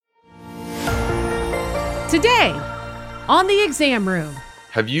Today, on the exam room.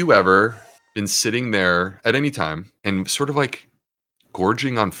 Have you ever been sitting there at any time and sort of like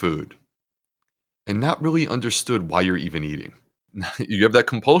gorging on food and not really understood why you're even eating? You have that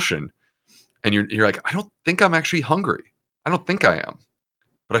compulsion and you're like, I don't think I'm actually hungry. I don't think I am,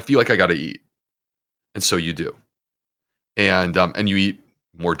 but I feel like I got to eat. And so you do. And you eat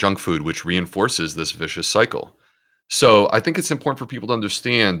more junk food, which reinforces this vicious cycle. So I think it's important for people to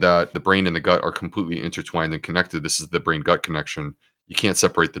understand that the brain and the gut are completely intertwined and connected. This is the brain gut connection. You can't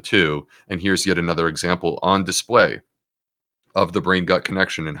separate the two. And here's yet another example on display of the brain gut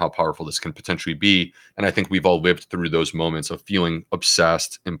connection and how powerful this can potentially be. And I think we've all lived through those moments of feeling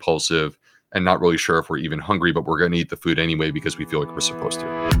obsessed, impulsive, and not really sure if we're even hungry, but we're going to eat the food anyway because we feel like we're supposed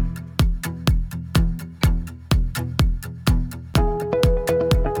to.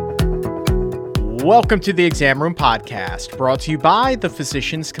 Welcome to the Exam Room Podcast, brought to you by the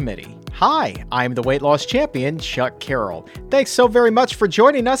Physicians Committee. Hi, I'm the weight loss champion, Chuck Carroll. Thanks so very much for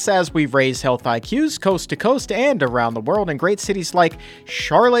joining us as we raise health IQs coast to coast and around the world in great cities like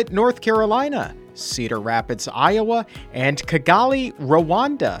Charlotte, North Carolina, Cedar Rapids, Iowa, and Kigali,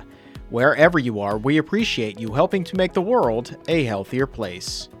 Rwanda. Wherever you are, we appreciate you helping to make the world a healthier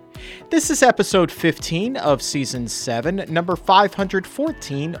place. This is episode 15 of season 7, number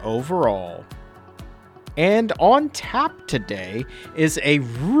 514 overall. And on tap today is a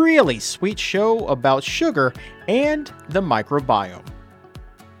really sweet show about sugar and the microbiome.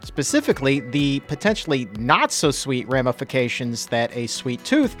 Specifically, the potentially not so sweet ramifications that a sweet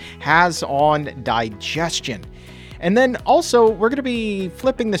tooth has on digestion. And then also, we're going to be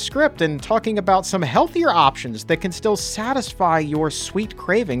flipping the script and talking about some healthier options that can still satisfy your sweet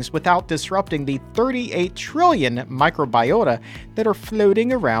cravings without disrupting the 38 trillion microbiota that are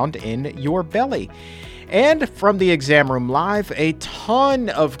floating around in your belly. And from the Exam Room Live, a ton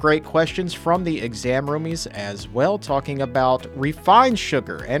of great questions from the exam roomies as well, talking about refined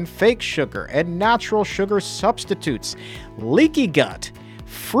sugar and fake sugar and natural sugar substitutes, leaky gut,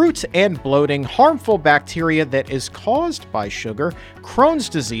 fruit and bloating, harmful bacteria that is caused by sugar, Crohn's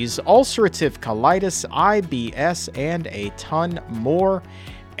disease, ulcerative colitis, IBS, and a ton more.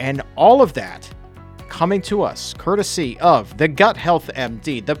 And all of that coming to us courtesy of the Gut Health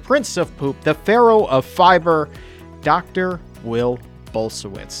MD, the Prince of Poop, the Pharaoh of Fiber, Dr. Will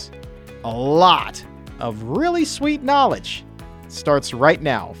Bulsiewicz. A lot of really sweet knowledge starts right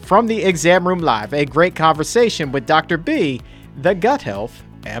now from the Exam Room Live, a great conversation with Dr. B, the Gut Health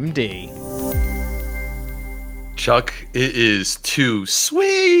MD. Chuck, it is too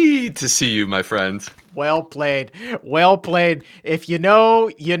sweet to see you, my friend. Well played. Well played. If you know,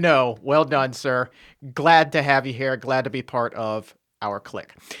 you know. Well done, sir. Glad to have you here. Glad to be part of our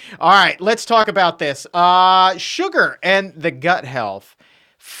clique. All right, let's talk about this. Sugar and the gut health.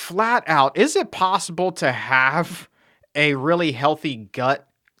 Flat out, is it possible to have a really healthy gut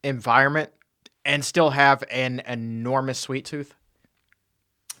environment and still have an enormous sweet tooth?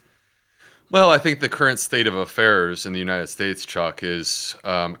 Well, I think the current state of affairs in the United States, Chuck, is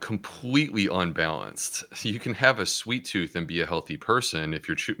completely unbalanced. You can have a sweet tooth and be a healthy person if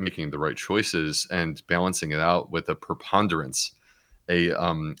you're making the right choices and balancing it out with a preponderance, a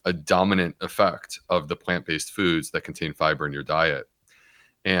dominant effect of the plant-based foods that contain fiber in your diet.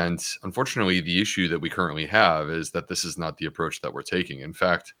 And unfortunately, the issue that we currently have is that this is not the approach that we're taking. In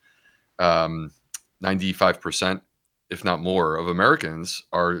fact, 95%, if not more, of Americans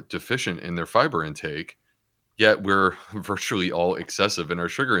are deficient in their fiber intake, yet we're virtually all excessive in our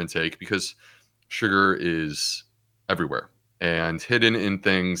sugar intake because sugar is everywhere and hidden in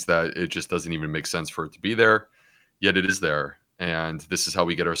things that it just doesn't even make sense for it to be there, yet it is there. And this is how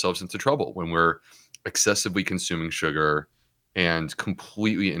we get ourselves into trouble when we're excessively consuming sugar and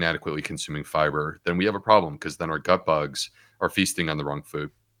completely inadequately consuming fiber. Then we have a problem because then our gut bugs are feasting on the wrong food.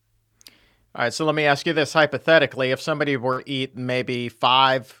 All right, so let me ask you this hypothetically. If somebody were to eat maybe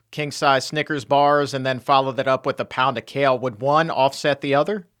 5 king-size Snickers bars and then follow that up with a pound of kale, would one offset the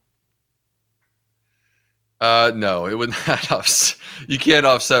other? No, it would not offset. You can't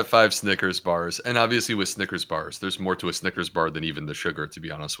offset 5 Snickers bars. And obviously with Snickers bars, there's more to a Snickers bar than even the sugar, to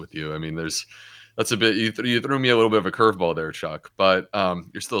be honest with you. I mean, that's a bit, you threw me a little bit of a curveball there, Chuck, but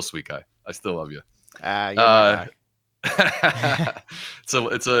you're still a sweet guy. I still love you. You're my guy. So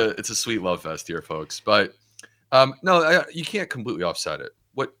it's a sweet love fest here, folks. But no, you can't completely offset it.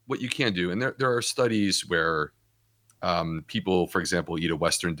 What you can do, and there are studies where people, for example, eat a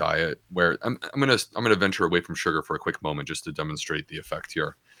Western diet. Where I'm gonna venture away from sugar for a quick moment just to demonstrate the effect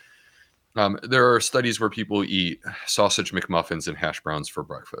here. There are studies where people eat sausage McMuffins and hash browns for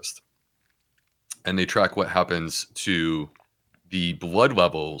breakfast, and they track what happens to the blood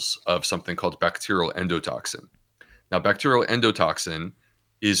levels of something called bacterial endotoxin. Now, bacterial endotoxin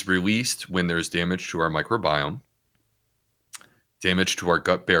is released when there's damage to our microbiome, damage to our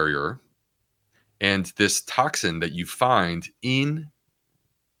gut barrier, and this toxin that you find in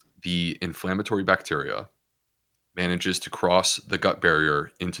the inflammatory bacteria manages to cross the gut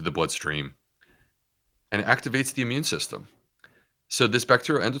barrier into the bloodstream and activates the immune system. So this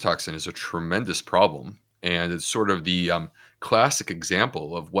bacterial endotoxin is a tremendous problem, and it's sort of the classic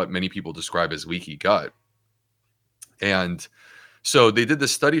example of what many people describe as leaky gut. And so they did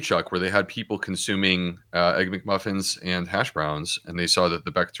this study, Chuck, where they had people consuming Egg McMuffins and hash browns, and they saw that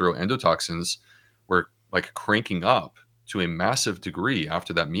the bacterial endotoxins were like cranking up to a massive degree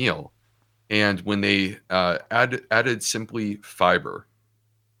after that meal. And when they added simply fiber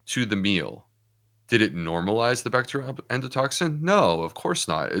to the meal, did it normalize the bacterial endotoxin? No, of course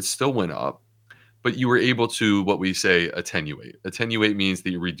not. It still went up, but you were able to, what we say, attenuate. Attenuate means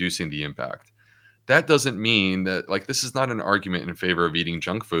that you're reducing the impact. That doesn't mean that, like, this is not an argument in favor of eating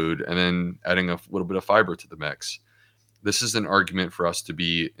junk food and then adding a little bit of fiber to the mix. This is an argument for us to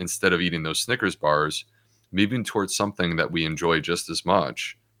be, instead of eating those Snickers bars, moving towards something that we enjoy just as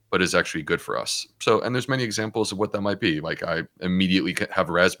much, but is actually good for us. So, and there's many examples of what that might be. Like, I immediately have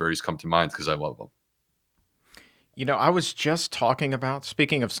raspberries come to mind because I love them. You know, I was just talking about,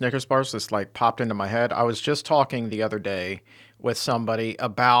 speaking of Snickers bars, this like popped into my head. I was just talking the other day with somebody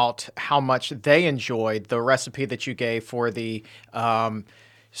about how much they enjoyed the recipe that you gave for the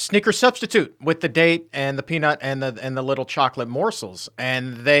Snickers substitute with the date and the peanut and the little chocolate morsels,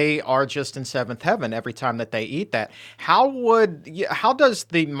 and they are just in seventh heaven every time that they eat that. How does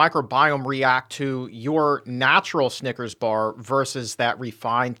the microbiome react to your natural Snickers bar versus that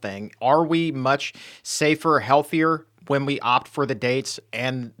refined thing? Are we much safer, healthier when we opt for the dates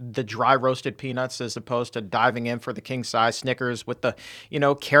and the dry roasted peanuts as opposed to diving in for the king size Snickers with the,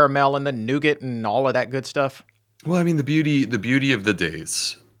 caramel and the nougat and all of that good stuff? Well, I mean, the beauty of the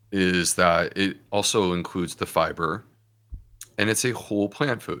dates is that it also includes the fiber, and it's a whole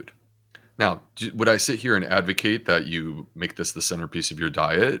plant food. Now, would I sit here and advocate that you make this the centerpiece of your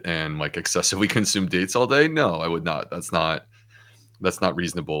diet and like excessively consume dates all day? No, I would not. That's not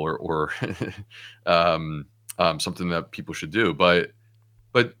reasonable or something that people should do. But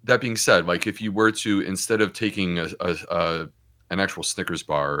that being said, like if you were to, instead of taking an actual Snickers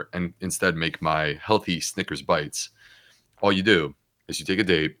bar and instead make my healthy Snickers bites, all you do is you take a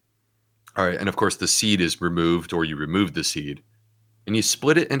date. All right. And of course, the seed is removed, or you remove the seed, and you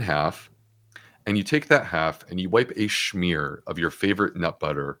split it in half. And you take that half and you wipe a smear of your favorite nut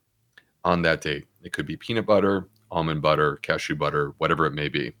butter on that date. It could be peanut butter, almond butter, cashew butter, whatever it may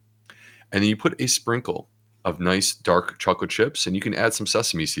be. And then you put a sprinkle of nice dark chocolate chips, and you can add some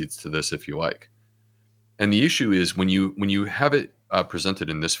sesame seeds to this if you like. And the issue is when you have it presented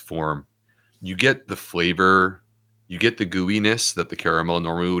in this form, you get the flavor. You get the gooiness that the caramel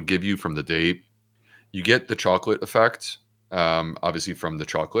normally would give you from the date. You get the chocolate effect, obviously from the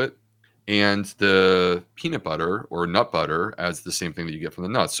chocolate. And the peanut butter or nut butter adds the same thing that you get from the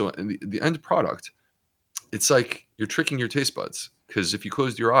nuts. So in the end product, it's like you're tricking your taste buds. Because if you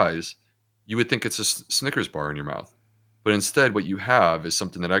closed your eyes, you would think it's a Snickers bar in your mouth. But instead, what you have is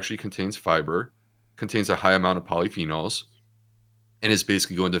something that actually contains fiber, contains a high amount of polyphenols, and is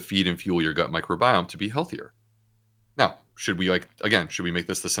basically going to feed and fuel your gut microbiome to be healthier. Now, should we make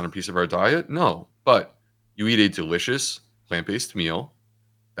this the centerpiece of our diet? No, but you eat a delicious plant-based meal.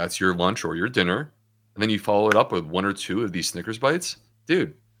 That's your lunch or your dinner. And then you follow it up with one or two of these Snickers bites.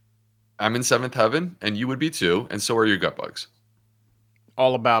 Dude, I'm in seventh heaven, and you would be too. And so are your gut bugs.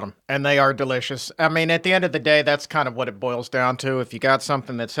 All about them. And they are delicious. I mean, at the end of the day, that's kind of what it boils down to. If you got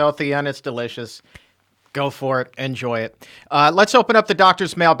something that's healthy and it's delicious, go for it. Enjoy it. Let's open up the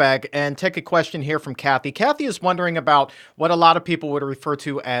doctor's mailbag and take a question here from Kathy. Kathy is wondering about what a lot of people would refer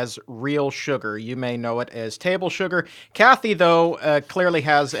to as real sugar. You may know it as table sugar. Kathy, though, clearly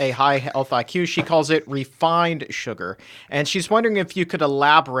has a high health IQ. She calls it refined sugar. And she's wondering if you could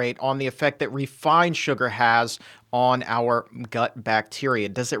elaborate on the effect that refined sugar has on our gut bacteria.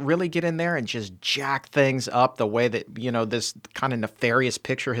 Does it really get in there and just jack things up the way that, this kind of nefarious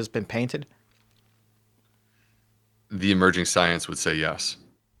picture has been painted? The emerging science would say yes.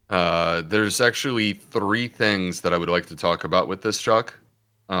 There's actually three things that I would like to talk about with this, Chuck.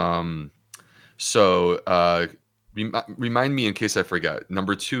 Remind me in case I forget.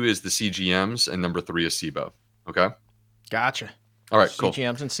 Number 2 is the CGMs, and number 3 is SIBO. Okay? Gotcha. All right, cool.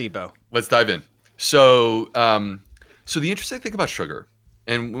 CGMs and SIBO. Let's dive in. So the interesting thing about sugar,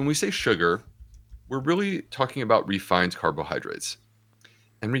 and when we say sugar, we're really talking about refined carbohydrates.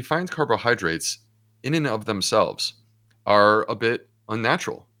 And refined carbohydrates, in and of themselves, are a bit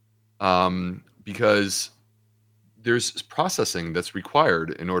unnatural, because there's processing that's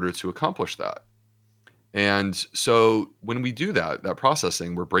required in order to accomplish that. And so when we do that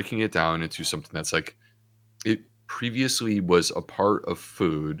processing, we're breaking it down into something that's like it previously was a part of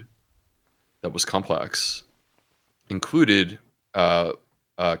food that was complex, included uh,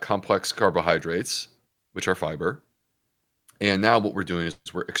 complex carbohydrates, which are fiber. And now what we're doing is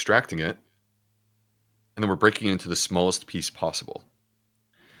we're extracting it and then we're breaking it into the smallest piece possible.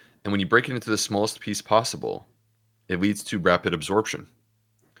 And when you break it into the smallest piece possible, it leads to rapid absorption.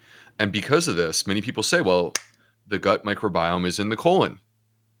 And because of this, many people say, well, the gut microbiome is in the colon.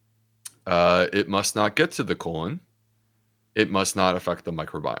 It must not get to the colon. It must not affect the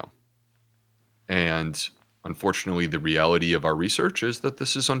microbiome. And unfortunately, the reality of our research is that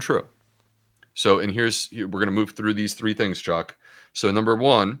this is untrue. So, and we're going to move through these three things, Chuck. So, number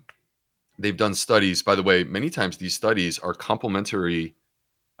one, they've done studies. By the way, many times these studies are complementary.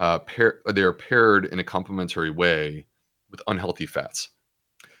 They are paired in a complementary way with unhealthy fats.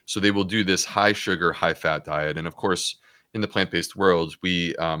 So they will do this high sugar, high fat diet. And of course, in the plant-based world,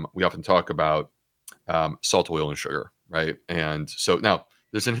 we often talk about salt, oil, and sugar, right? And so now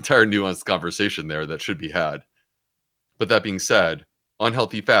there's an entire nuanced conversation there that should be had. But that being said,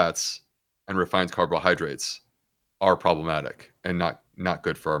 unhealthy fats and refined carbohydrates are problematic and not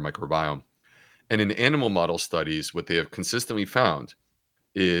good for our microbiome. And in animal model studies, what they have consistently found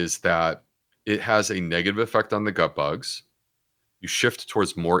is that it has a negative effect on the gut bugs. You shift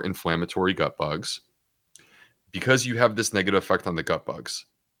towards more inflammatory gut bugs. Because you have this negative effect on the gut bugs,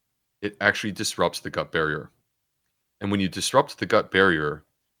 it actually disrupts the gut barrier. And when you disrupt the gut barrier,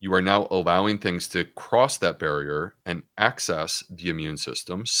 you are now allowing things to cross that barrier and access the immune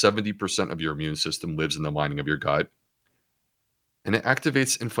system. 70% of your immune system lives in the lining of your gut, and it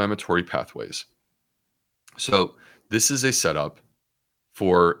activates inflammatory pathways. So this is a setup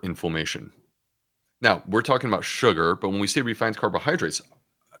for inflammation. Now, we're talking about sugar, but when we say refined carbohydrates,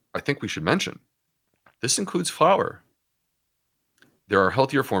 I think we should mention this includes flour. There are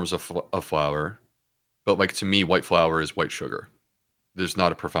healthier forms of flour, but like to me, white flour is white sugar. There's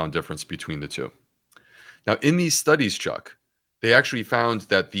not a profound difference between the two. Now, in these studies, Chuck, they actually found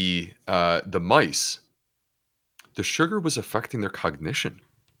that the mice, the sugar was affecting their cognition,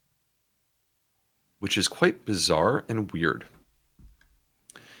 which is quite bizarre and weird.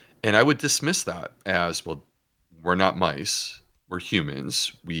 And I would dismiss that as, well, we're not mice, we're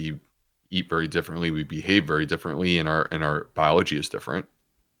humans. We eat very differently, we behave very differently, and our biology is different.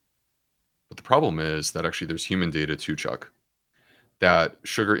 But the problem is that actually there's human data too, Chuck, that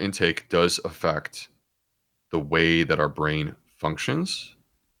sugar intake does affect the way that our brain functions.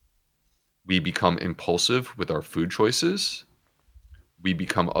 We become impulsive with our food choices. We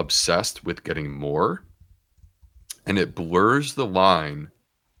become obsessed with getting more. And it blurs the line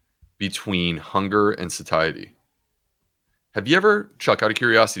between hunger and satiety. Have you ever, Chuck, out of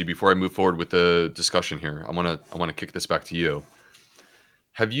curiosity, before I move forward with the discussion here, I want to kick this back to you.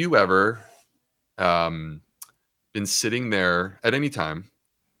 Have you ever been sitting there at any time?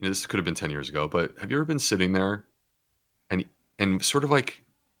 You know, this could have been 10 years ago, but have you ever been sitting there and sort of like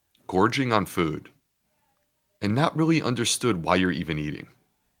gorging on food and not really understood why you're even eating?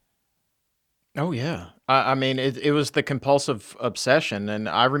 Oh yeah. I mean, it was the compulsive obsession, and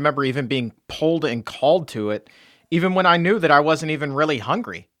I remember even being pulled and called to it, even when I knew that I wasn't even really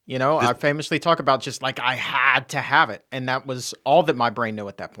hungry. You know, This, I famously talk about just like I had to have it, and that was all that my brain knew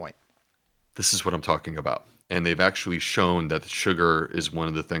at that point. this is what I'm talking about. And they've actually shown that sugar is one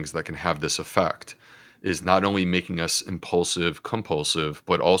of the things that can have this effect, is not only making us impulsive, compulsive,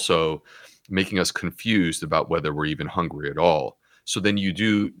 but also making us confused about whether we're even hungry at all. So then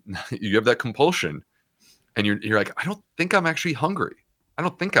you have that compulsion and you're like, I don't think I'm actually hungry. I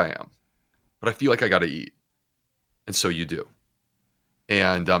don't think I am, but I feel like I got to eat. And so you do.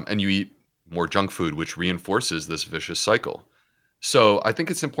 And you eat more junk food, which reinforces this vicious cycle. So I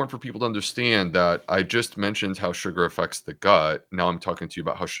think it's important for people to understand that I just mentioned how sugar affects the gut. Now I'm talking to you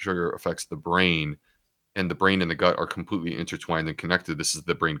about how sugar affects the brain, and the brain and the gut are completely intertwined and connected. This is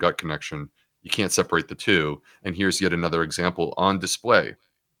the brain gut connection. You can't separate the two. And here's yet another example on display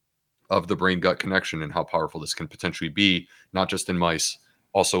of the brain gut connection and how powerful this can potentially be, not just in mice,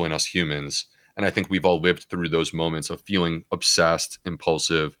 also in us humans. And I think we've all lived through those moments of feeling obsessed,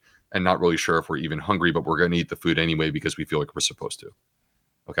 impulsive, and not really sure if we're even hungry, but we're going to eat the food anyway because we feel like we're supposed to.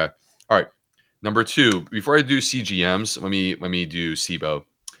 Okay. All right. Number two, before I do CGMs, let me do SIBO.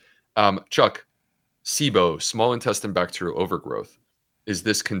 Chuck, SIBO, small intestine bacterial overgrowth, is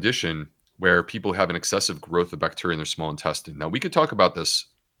this condition where people have an excessive growth of bacteria in their small intestine. Now, we could talk about this,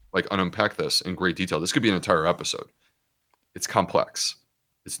 like unpack this in great detail. This could be an entire episode. It's complex.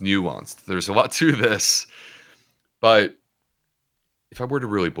 It's nuanced. There's a lot to this. But if I were to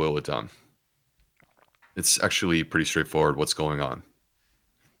really boil it down, it's actually pretty straightforward what's going on.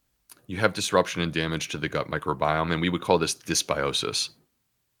 You have disruption and damage to the gut microbiome, and we would call this dysbiosis.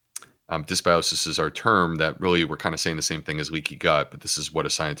 Dysbiosis is our term that really we're kind of saying the same thing as leaky gut, but this is what a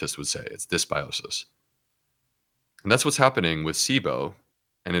scientist would say. It's dysbiosis. And that's what's happening with SIBO,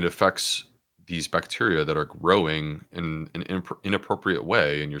 and it affects these bacteria that are growing in an inappropriate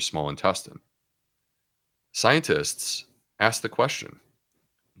way in your small intestine. Scientists ask the question,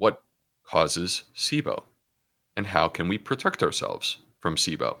 what causes SIBO? And how can we protect ourselves from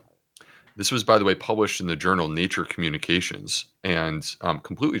SIBO? This was, by the way, published in the journal Nature Communications, and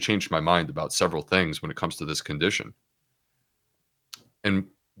completely changed my mind about several things when it comes to this condition. And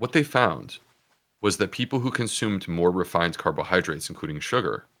what they found was that people who consumed more refined carbohydrates, including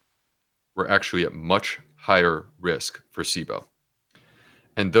sugar, were actually at much higher risk for SIBO.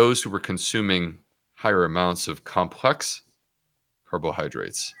 And those who were consuming higher amounts of complex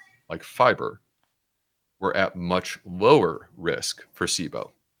carbohydrates, like fiber, were at much lower risk for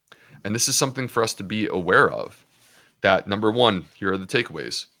SIBO. And this is something for us to be aware of, that number one, here are the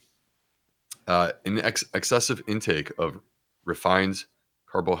takeaways. Excessive intake of refined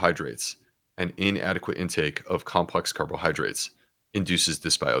carbohydrates and inadequate intake of complex carbohydrates induces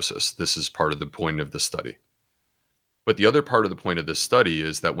dysbiosis. This is part of the point of the study. But the other part of the point of this study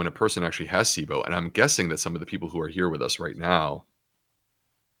is that when a person actually has SIBO, and I'm guessing that some of the people who are here with us right now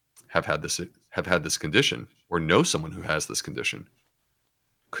have had this condition or know someone who has this condition.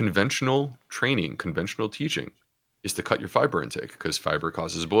 Conventional training, conventional teaching is to cut your fiber intake because fiber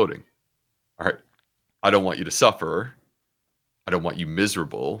causes bloating. All right. I don't want you to suffer. I don't want you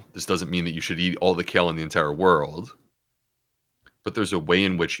miserable. This doesn't mean that you should eat all the kale in the entire world. But there's a way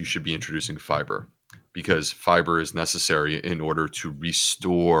in which you should be introducing fiber, because fiber is necessary in order to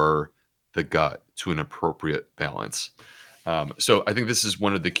restore the gut to an appropriate balance. So I think this is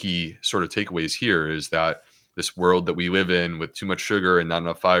one of the key sort of takeaways here, is that this world that we live in with too much sugar and not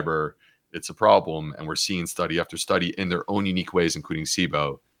enough fiber, it's a problem. And we're seeing study after study in their own unique ways, including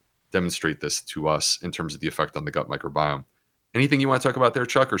SIBO, demonstrate this to us in terms of the effect on the gut microbiome. Anything you want to talk about there,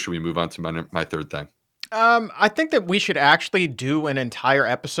 Chuck, or should we move on to my third thing? I think that we should actually do an entire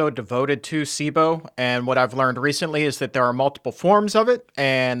episode devoted to SIBO. And what I've learned recently is that there are multiple forms of it,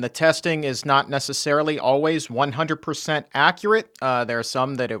 and the testing is not necessarily always 100% accurate. There are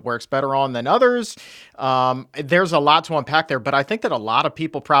some that it works better on than others. There's a lot to unpack there, but I think that a lot of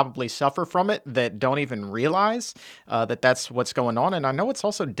people probably suffer from it that don't even realize that that's what's going on. And I know it's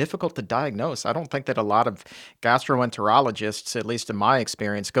also difficult to diagnose. I don't think that a lot of gastroenterologists, at least in my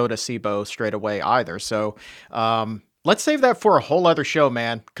experience, go to SIBO straight away either. So let's save that for a whole other show,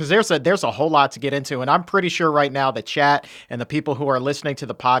 man, because there's a whole lot to get into. And I'm pretty sure right now the chat and the people who are listening to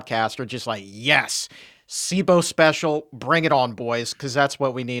the podcast are just like, yes, SIBO special, bring it on, boys, because that's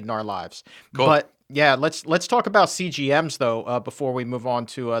what we need in our lives. Cool. But yeah, let's talk about CGMs, though, before we move on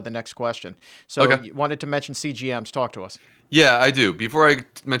to the next question. So Okay. You wanted to mention CGMs. Talk to us. Yeah, I do. Before I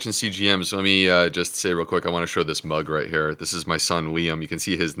mention CGMs, let me just say real quick, I want to show this mug right here. This is my son, Liam. You can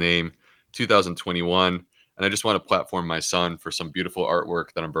see his name, 2021. And I just want to platform my son for some beautiful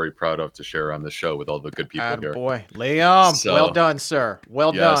artwork that I'm very proud of to share on the show with all the good people here. Boy, Liam, So, well done, sir.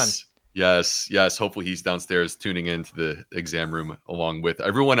 Well done. Yes. Hopefully he's downstairs tuning into the exam room along with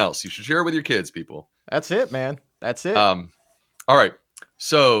everyone else. You should share it with your kids, people. That's it, man. That's it. All right.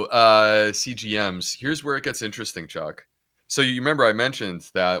 So CGMs, here's where it gets interesting, Chuck. So you remember I mentioned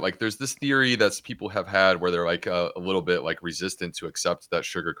that like there's this theory that people have had where they're like a little bit like resistant to accept that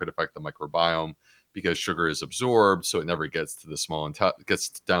sugar could affect the microbiome because sugar is absorbed, so it never gets to the small gets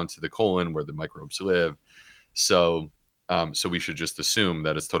down to the colon where the microbes live. So we should just assume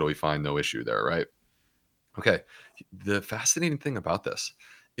that it's totally fine, no issue there, right? Okay. The fascinating thing about this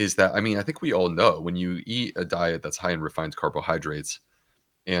is that, I mean, I think we all know when you eat a diet that's high in refined carbohydrates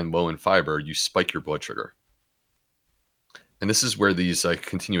and low in fiber, you spike your blood sugar. And this is where these like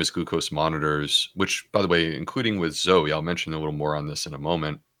continuous glucose monitors, which by the way, including with Zoe, I'll mention a little more on this in a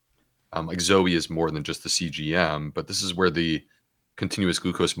moment. Like Zoe is more than just the CGM, but this is where the continuous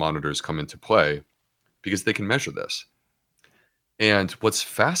glucose monitors come into play because they can measure this. And what's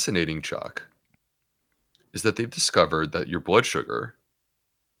fascinating, Chuck, is that they've discovered that your blood sugar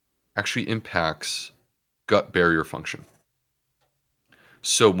actually impacts gut barrier function.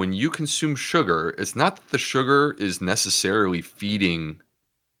 So when you consume sugar, it's not that the sugar is necessarily feeding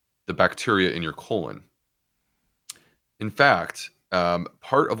the bacteria in your colon. In fact,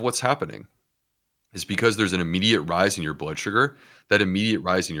 part of what's happening is because there's an immediate rise in your blood sugar. That immediate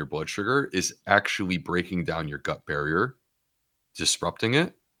rise in your blood sugar is actually breaking down your gut barrier disrupting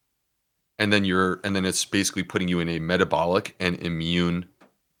it, and then it's basically putting you in a metabolic and immune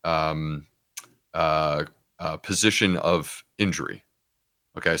um, position of injury.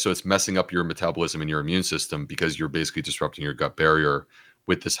 Okay, so it's messing up your metabolism and your immune system because you're basically disrupting your gut barrier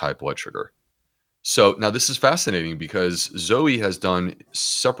with this high blood sugar. So now this is fascinating because Zoe has done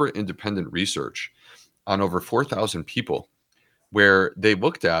separate independent research on over 4,000 people where they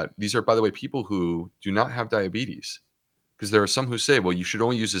looked at, these are, by the way, people who do not have diabetes. Because there are some who say, well, you should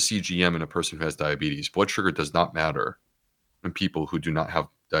only use a CGM in a person who has diabetes. Blood sugar does not matter in people who do not have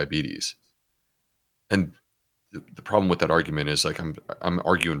diabetes. And the problem with that argument is, like, I'm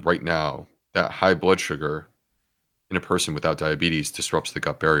arguing right now that high blood sugar in a person without diabetes disrupts the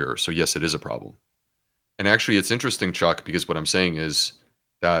gut barrier. So yes, it is a problem. And actually, it's interesting, Chuck, because what I'm saying is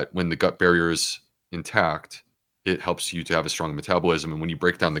that when the gut barrier is intact, it helps you to have a strong metabolism. And when you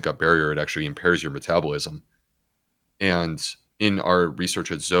break down the gut barrier, it actually impairs your metabolism. And in our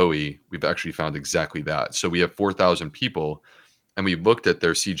research at Zoe, we've actually found exactly that. So we have 4,000 people, and we looked at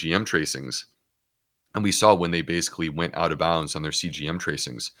their CGM tracings, and we saw when they basically went out of bounds on their CGM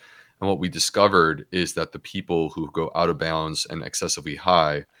tracings. And what we discovered is that the people who go out of bounds and excessively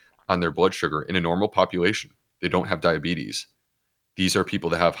high on their blood sugar in a normal population, they don't have diabetes. These are people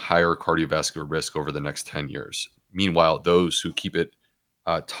that have higher cardiovascular risk over the next 10 years. Meanwhile, those who keep it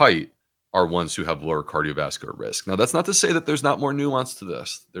tight are ones who have lower cardiovascular risk. Now, that's not to say that there's not more nuance to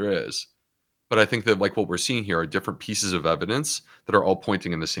this. There is. But I think that, like, what we're seeing here are different pieces of evidence that are all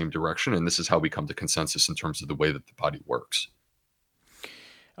pointing in the same direction. And this is how we come to consensus in terms of the way that the body works.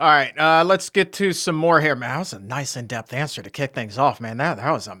 All right, let's get to some more here, man. That was a nice in-depth answer to kick things off, man. That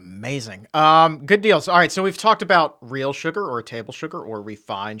was amazing. Good deals. All right, so we've talked about real sugar or table sugar or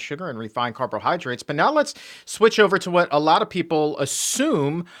refined sugar and refined carbohydrates, but now let's switch over to what a lot of people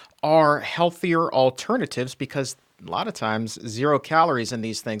assume are healthier alternatives, because a lot of times 0 calories in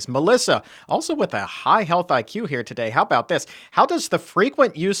these things. Melissa, also with a high health IQ here today. How about this? How does the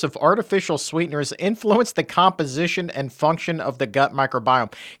frequent use of artificial sweeteners influence the composition and function of the gut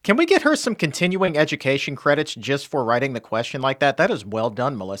microbiome? Can we get her some continuing education credits just for writing the question like that? That is well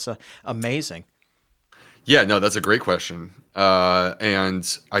done, Melissa. Amazing. Yeah, no, that's a great question.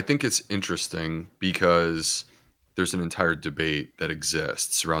 And I think it's interesting because there's an entire debate that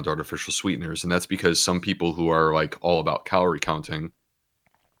exists around artificial sweeteners. And that's because some people who are, like, all about calorie counting,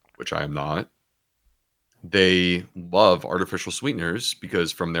 which I am not, they love artificial sweeteners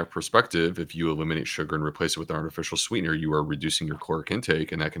because from their perspective, if you eliminate sugar and replace it with an artificial sweetener, you are reducing your caloric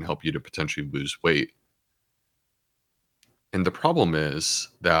intake, and that can help you to potentially lose weight. And the problem is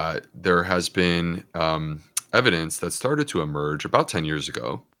that there has been evidence that started to emerge about 10 years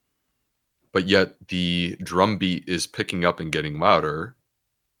ago, but yet the drumbeat is picking up and getting louder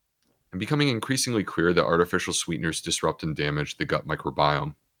and becoming increasingly clear that artificial sweeteners disrupt and damage the gut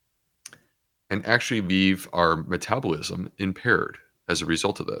microbiome and actually leave our metabolism impaired as a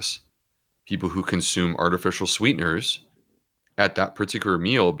result of this. People who consume artificial sweeteners at that particular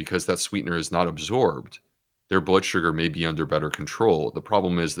meal, because that sweetener is not absorbed, their blood sugar may be under better control. The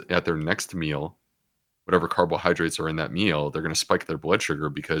problem is that at their next meal, whatever carbohydrates are in that meal, they're going to spike their blood sugar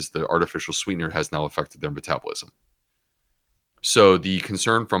because the artificial sweetener has now affected their metabolism. So the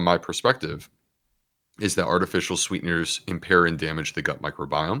concern from my perspective is that artificial sweeteners impair and damage the gut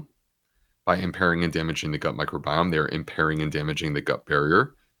microbiome. By impairing and damaging the gut microbiome, they're impairing and damaging the gut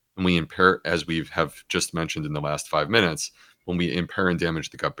barrier. And we impair, as we have just mentioned in the last 5 minutes, when we impair and damage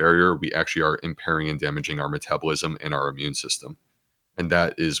the gut barrier, we actually are impairing and damaging our metabolism and our immune system. And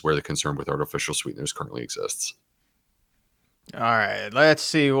that is where the concern with artificial sweeteners currently exists. All right, let's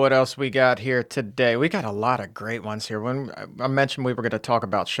see what else we got here today. We got a lot of great ones here. When I mentioned we were going to talk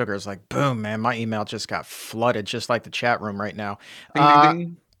about sugars, like, boom, man, my email just got flooded, just like the chat room right now. Ding, ding,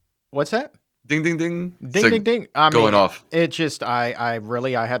 ding. What's that? Ding, ding, ding. Ding, ding, ding. I mean, going off. It just, I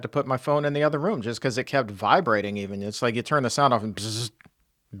really, I had to put my phone in the other room just because it kept vibrating even. It's like you turn the sound off and bzz,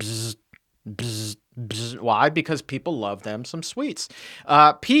 bzz, bzz, bzz. Why? Because people love them some sweets.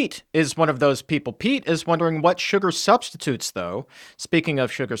 Pete is one of those people. Pete is wondering what sugar substitutes, though. Speaking of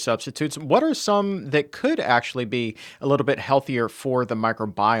sugar substitutes, what are some that could actually be a little bit healthier for the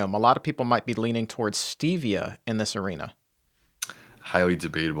microbiome? A lot of people might be leaning towards stevia in this arena. Highly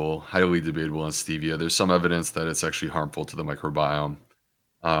debatable on stevia. There's some evidence that it's actually harmful to the microbiome.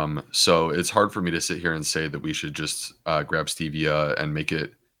 So it's hard for me to sit here and say that we should just grab stevia and make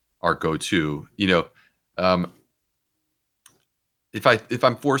it our go-to. You know, if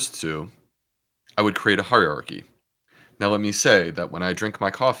I'm forced to, I would create a hierarchy. Now, let me say that when I drink my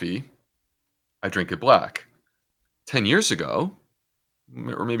coffee, I drink it black. 10 years ago,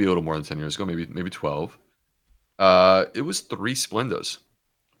 or maybe a little more than 10 years ago, maybe 12, It was 3 Splendas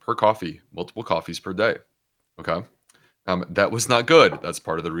per coffee, multiple coffees per day. Okay. That was not good. That's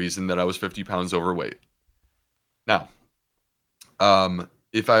part of the reason that I was 50 pounds overweight. Now,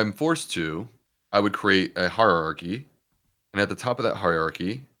 if I'm forced to, I would create a hierarchy. And at the top of that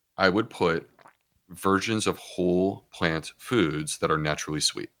hierarchy, I would put versions of whole plant foods that are naturally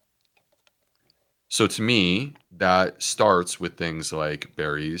sweet. So to me, that starts with things like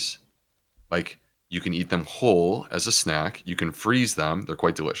berries. Like you can eat them whole as a snack. You can freeze them. They're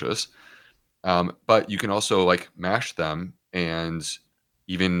quite delicious. But you can also like mash them and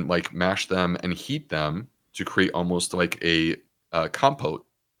even like mash them and heat them to create almost like a compote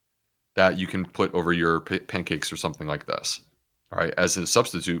that you can put over your pancakes or something like this. All right, as a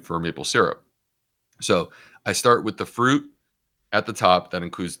substitute for maple syrup. So I start with the fruit at the top. That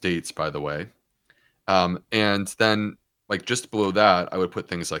includes dates, by the way. And then, like just below that, I would put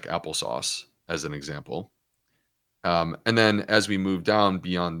things like applesauce as an example. And then as we move down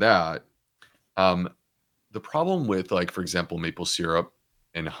beyond that, the problem with, like, for example, maple syrup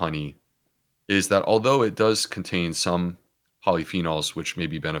and honey is that although it does contain some polyphenols, which may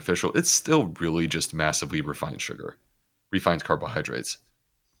be beneficial, it's still really just massively refined sugar, refined carbohydrates.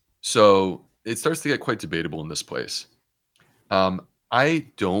 So it starts to get quite debatable in this place. I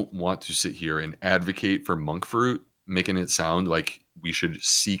don't want to sit here and advocate for monk fruit, making it sound like we should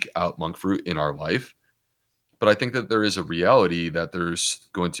seek out monk fruit in our life. But I think that there is a reality that there's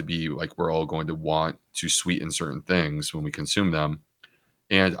going to be, like, we're all going to want to sweeten certain things when we consume them.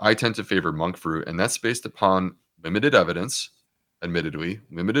 And I tend to favor monk fruit, and that's based upon limited evidence, admittedly,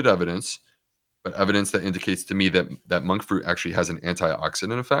 limited evidence, but evidence that indicates to me that monk fruit actually has an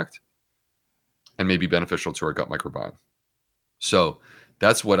antioxidant effect and may be beneficial to our gut microbiome. So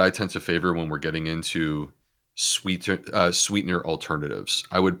that's what I tend to favor when we're getting into sweetener alternatives.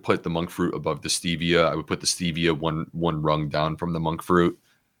 I would put the monk fruit above the stevia. I would put the stevia one rung down from the monk fruit.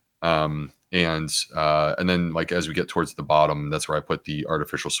 And then, like, as we get towards the bottom, that's where I put the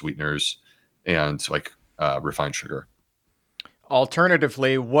artificial sweeteners and like refined sugar.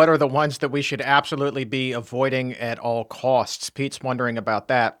 Alternatively, what are the ones that we should absolutely be avoiding at all costs? Pete's wondering about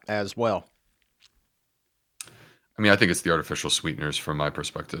that as well. I mean, I think it's the artificial sweeteners from my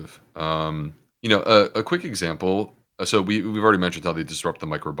perspective. A quick example. So we've already mentioned how they disrupt the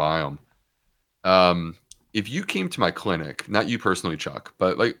microbiome. If you came to my clinic, not you personally, Chuck,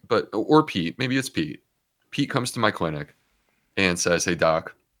 or Pete, maybe it's Pete. Pete comes to my clinic and says, "Hey,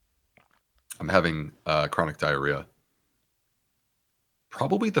 doc, I'm having chronic diarrhea."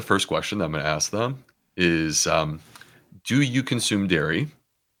 Probably the first question that I'm going to ask them is, do you consume dairy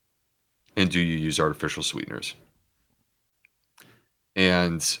and do you use artificial sweeteners?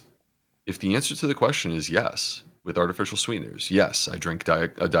 And if the answer to the question is yes, with artificial sweeteners, yes, I drink a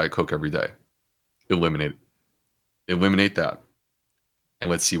Diet Coke every day. Eliminate that, and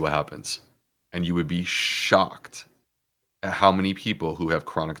let's see what happens. And you would be shocked at how many people who have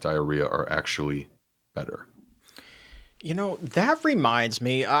chronic diarrhea are actually better. You know, that reminds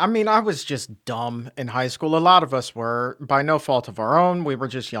me. I mean, I was just dumb in high school. A lot of us were, by no fault of our own. We were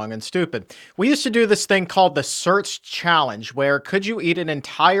just young and stupid. We used to do this thing called the Certs Challenge, where could you eat an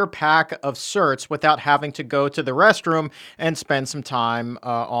entire pack of Certs without having to go to the restroom and spend some time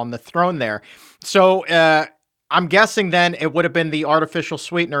on the throne there? So I'm guessing then it would have been the artificial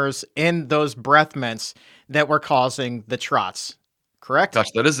sweeteners in those breath mints that were causing the trots. Correct? Gosh,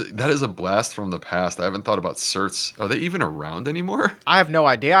 that is a blast from the past. I haven't thought about certs. Are they even around anymore? I have no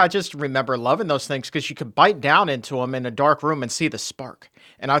idea. I just remember loving those things because you could bite down into them in a dark room and see the spark.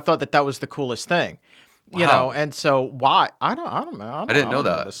 And I thought that was the coolest thing, you know. Wow. And so why? I don't know. I didn't know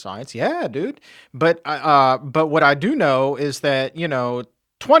the that. science. Yeah, dude. But what I do know is that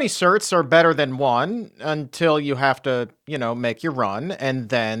 20 certs are better than one until you have to make your run, and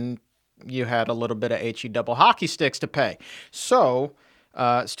then you had a little bit of HE double hockey sticks to pay. So,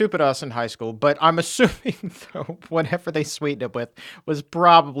 stupid us in high school, but I'm assuming, though, whatever they sweetened it with was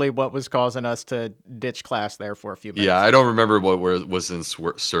probably what was causing us to ditch class there for a few minutes. Yeah, I don't remember what was in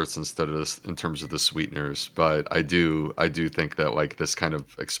certs instead of this in terms of the sweeteners, but I do think that, like, this kind of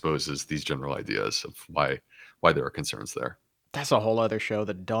exposes these general ideas of why there are concerns there. That's a whole other show,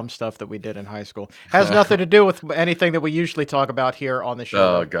 the dumb stuff that we did in high school. Has nothing to do with anything that we usually talk about here on the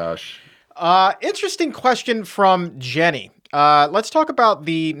show. Oh, gosh. Interesting question from Jenny. Let's talk about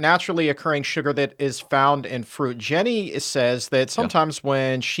the naturally occurring sugar that is found in fruit. Jenny says that sometimes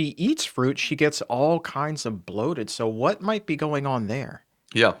when she eats fruit, she gets all kinds of bloated. So what might be going on there?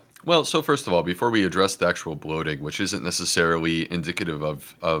 Yeah. Well, so first of all, before we address the actual bloating, which isn't necessarily indicative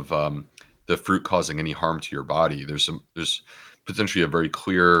of the fruit causing any harm to your body, there's potentially a very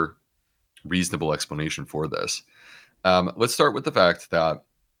clear, reasonable explanation for this. Let's start with the fact that,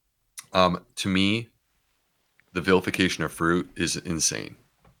 to me, the vilification of fruit is insane.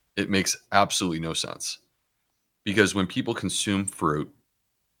 It makes absolutely no sense because when people consume fruit,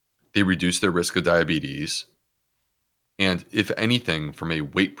 they reduce their risk of diabetes. And if anything, from a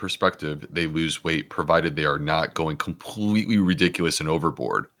weight perspective, they lose weight provided they are not going completely ridiculous and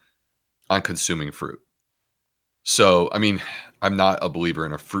overboard on consuming fruit. So, I mean, I'm not a believer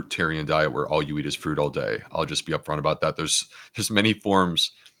in a fruitarian diet where all you eat is fruit all day. I'll just be upfront about that. There's many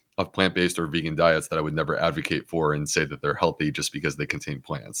forms of plant-based or vegan diets that I would never advocate for and say that they're healthy just because they contain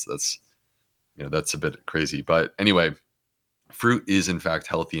plants. That's a bit crazy. But anyway, fruit is in fact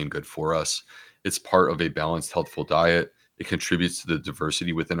healthy and good for us. It's part of a balanced, healthful diet. It contributes to the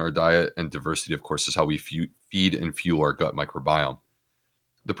diversity within our diet, and diversity, of course, is how we feed and fuel our gut microbiome.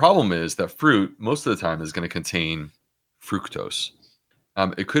 The problem is that fruit, most of the time, is going to contain fructose.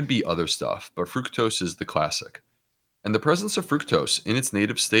 It could be other stuff, but fructose is the classic. And the presence of fructose in its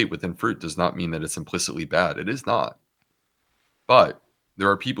native state within fruit does not mean that it's implicitly bad. It is not. But there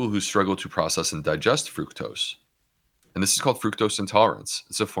are people who struggle to process and digest fructose. And this is called fructose intolerance.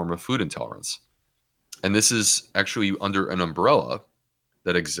 It's a form of food intolerance. And this is actually under an umbrella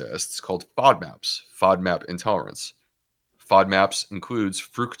that exists called FODMAP intolerance. FODMAPs includes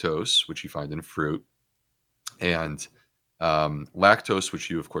fructose, which you find in fruit, and lactose, which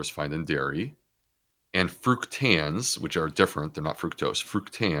you, of course, find in dairy, and fructans, which are different. They're not fructose.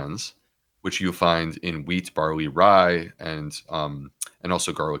 Fructans, which you find in wheat, barley, rye, and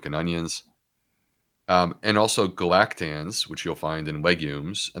also garlic and onions. And also galactans, which you'll find in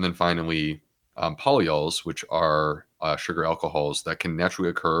legumes. And then finally, polyols, which are sugar alcohols that can naturally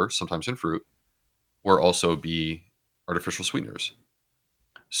occur sometimes in fruit or also be artificial sweeteners.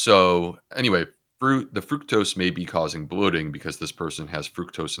 So anyway, the fructose may be causing bloating because this person has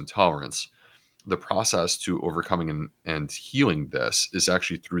fructose intolerance. The process to overcoming and healing this is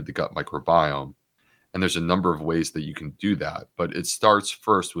actually through the gut microbiome. And there's a number of ways that you can do that, but it starts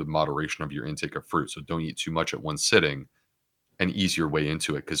first with moderation of your intake of fruit. So don't eat too much at one sitting and ease your way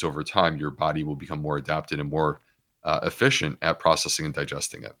into it, because over time, your body will become more adapted and more efficient at processing and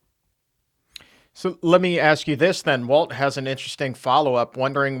digesting it. So let me ask you this then. Walt has an interesting follow-up,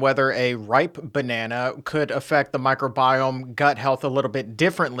 wondering whether a ripe banana could affect the microbiome gut health a little bit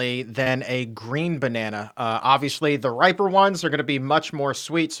differently than a green banana. Obviously, the riper ones are going to be much more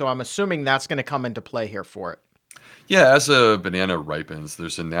sweet, so I'm assuming that's going to come into play here for it. Yeah, as a banana ripens,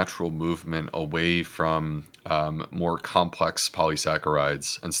 there's a natural movement away from more complex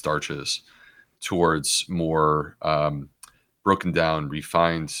polysaccharides and starches towards more broken down,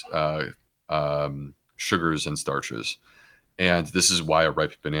 refined sugars and starches. And this is why a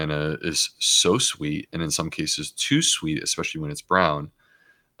ripe banana is so sweet, and in some cases too sweet, especially when it's brown.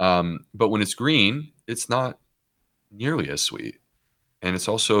 But when it's green, it's not nearly as sweet. And it's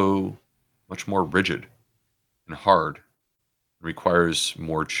also much more rigid and hard, requires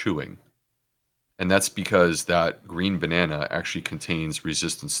more chewing. And that's because that green banana actually contains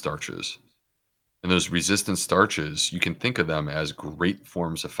resistant starches. And those resistant starches, you can think of them as great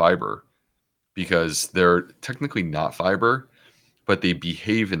forms of fiber because they're technically not fiber, but they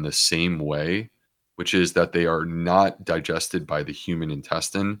behave in the same way, which is that they are not digested by the human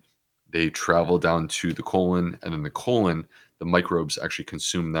intestine. They travel down to the colon, and in the colon, the microbes actually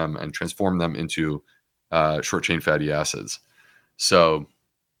consume them and transform them into short chain fatty acids. So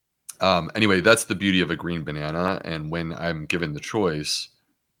anyway, that's the beauty of a green banana. And when I'm given the choice,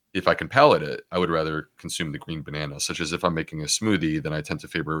 if I can palate it, I would rather consume the green banana, such as if I'm making a smoothie, then I tend to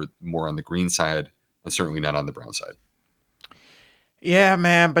favor more on the green side and certainly not on the brown side. Yeah,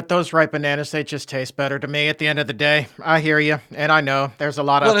 man, but those ripe bananas, they just taste better to me at the end of the day. I hear you, and I know there's a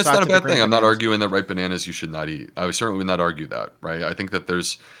lot of Well, it's upside not a to the bad green thing. I'm not bananas. arguing that ripe bananas you should not eat. I would certainly would not argue that, right? I think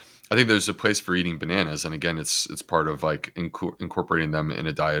there's a place for eating bananas, and again, it's part of like incorporating them in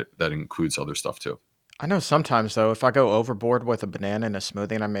a diet that includes other stuff too. I know sometimes though, if I go overboard with a banana in a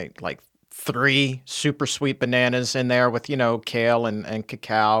smoothie and I make like 3 super sweet bananas in there with, kale and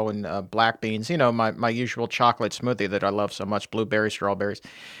cacao and black beans, my usual chocolate smoothie that I love so much, blueberries, strawberries.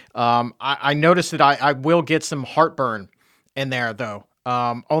 I noticed that I will get some heartburn in there though.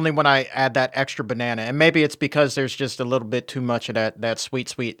 Only when I add that extra banana. And maybe it's because there's just a little bit too much of that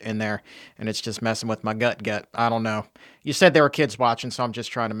sweet in there and it's just messing with my gut. I don't know. You said there were kids watching, so I'm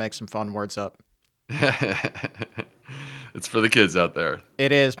just trying to make some fun words up. It's for the kids out there.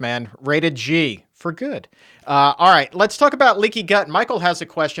 It is, man. Rated G for good. All right, let's talk about leaky gut. Michael has a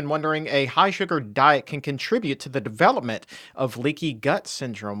question wondering a high sugar diet can contribute to the development of leaky gut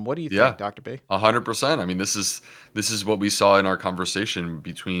syndrome. What do you Yeah, think, Dr. B? 100%. I mean, this is what we saw in our conversation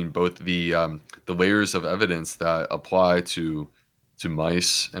between both the layers of evidence that apply to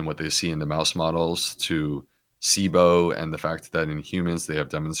mice and what they see in the mouse models, to SIBO, and the fact that in humans they have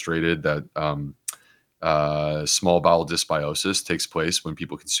demonstrated that small bowel dysbiosis takes place when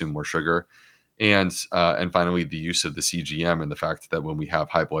people consume more sugar. And finally, the use of the CGM and the fact that when we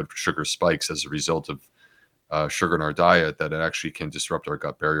have high blood sugar spikes as a result of sugar in our diet, that it actually can disrupt our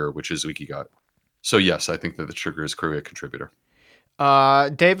gut barrier, which is leaky gut. So yes, I think that the sugar is clearly a contributor.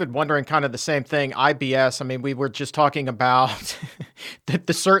 David wondering kind of the same thing. IBS. I mean, we were just talking about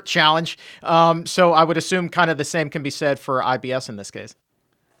the CERT challenge. So I would assume kind of the same can be said for IBS in this case.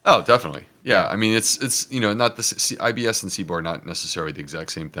 Oh, definitely. Yeah. I mean, it's not IBS and SIBO are not necessarily the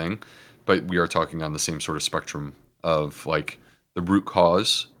exact same thing, but we are talking on the same sort of spectrum of like the root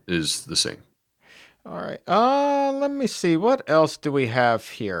cause is the same. All right. Let me see. What else do we have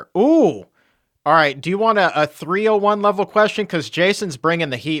here? Ooh. All right. Do you want a 301 level question? Because Jason's bringing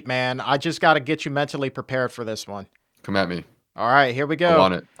the heat, man. I just got to get you mentally prepared for this one. Come at me. All right. Here we I go.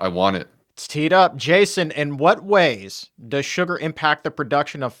 want it. I want it. It's teed up. Jason, in what ways does sugar impact the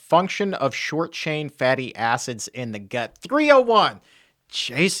production of function of short chain fatty acids in the gut? 301.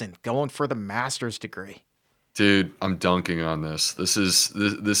 Jason, going for the master's degree. Dude, I'm dunking on this. This is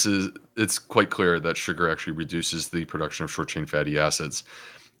it's quite clear that sugar actually reduces the production of short chain fatty acids.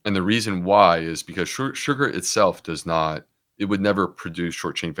 And the reason why is because sugar itself it would never produce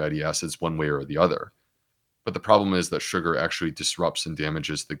short chain fatty acids one way or the other. But the problem is that sugar actually disrupts and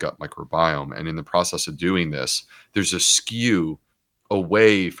damages the gut microbiome. And in the process of doing this, there's a skew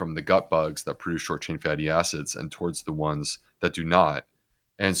away from the gut bugs that produce short chain fatty acids and towards the ones that do not.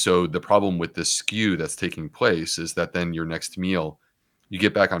 And so the problem with this skew that's taking place is that then your next meal, you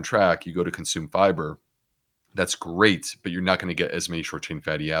get back on track, you go to consume fiber. That's great, but you're not going to get as many short chain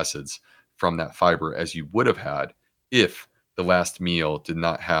fatty acids from that fiber as you would have had if the last meal did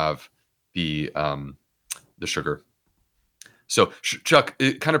not have the sugar. So, Chuck,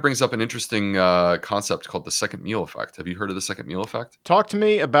 it kind of brings up an interesting concept called the second meal effect. Have you heard of the second meal effect? Talk to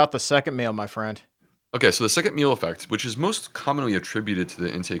me about the second meal, my friend. Okay, so the second meal effect, which is most commonly attributed to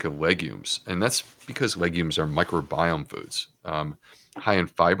the intake of legumes, and that's because legumes are microbiome foods, high in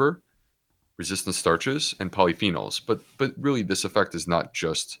fiber, resistant starches, and polyphenols. But really, this effect is not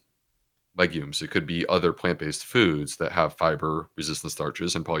just legumes. It could be other plant-based foods that have fiber, resistant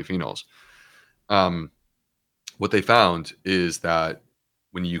starches, and polyphenols. What they found is that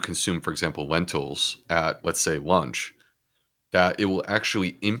when you consume, for example, lentils at, let's say, lunch, that it will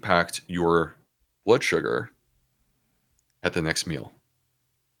actually impact your blood sugar at the next meal.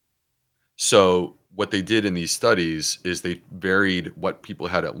 So what they did in these studies is they varied what people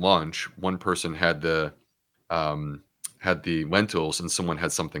had at lunch. One person had the lentils and someone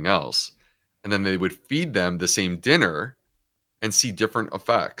had something else. And then they would feed them the same dinner and see different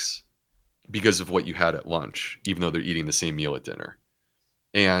effects because of what you had at lunch, even though they're eating the same meal at dinner.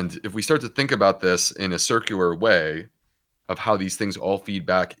 And if we start to think about this in a circular way of how these things all feed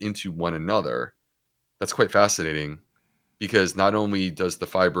back into one another, that's quite fascinating, because not only does the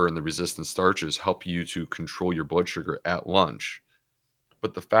fiber and the resistant starches help you to control your blood sugar at lunch,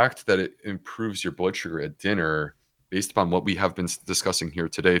 but the fact that it improves your blood sugar at dinner, based upon what we have been discussing here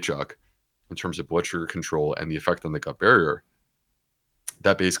today, Chuck, in terms of blood sugar control and the effect on the gut barrier,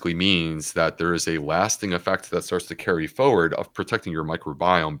 that basically means that there is a lasting effect that starts to carry forward of protecting your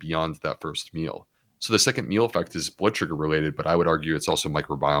microbiome beyond that first meal. So the second meal effect is blood sugar related, but I would argue it's also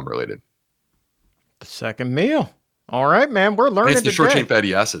microbiome related. The second meal. All right, man. We're learning It's the today. short chain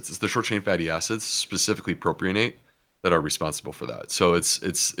fatty acids. It's the short chain fatty acids, specifically propionate, that are responsible for that. So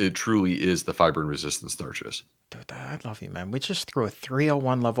it truly is the fiber and resistant starches. Dude, I love you, man. We just threw a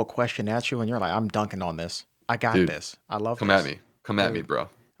 301 level question at you, and you're like, I'm dunking on this. I got this. I love Come this. at me. Come at me, bro.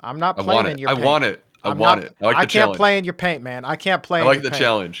 I'm not I playing want in it. your I paint. want it. I want it. I like the I can't challenge. play in your paint, man. I can't play I in like your the paint.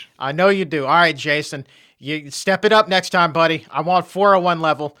 challenge. I know you do. All right, Jason. You step it up next time, buddy. I want 401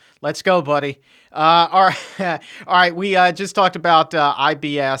 level. Let's go, buddy. All right. All right. We just talked about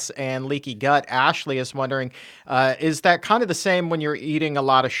IBS and leaky gut. Ashley is wondering, is that kind of the same when you're eating a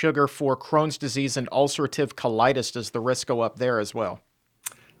lot of sugar for Crohn's disease and ulcerative colitis? Does the risk go up there as well?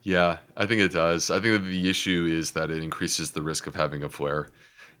 Yeah, I think it does. I think that the issue is that it increases the risk of having a flare.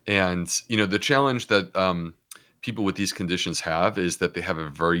 And, the challenge that people with these conditions have is that they have a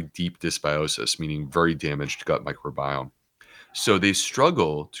very deep dysbiosis, meaning very damaged gut microbiome. So they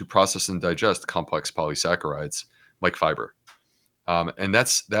struggle to process and digest complex polysaccharides like fiber. And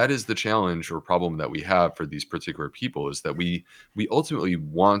that is the challenge or problem that we have for these particular people, is that we ultimately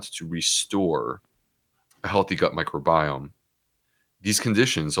want to restore a healthy gut microbiome. These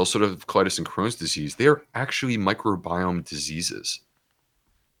conditions, ulcerative colitis and Crohn's disease, they are actually microbiome diseases.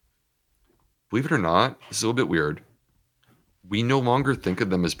 Believe it or not, this is a little bit weird. We no longer think of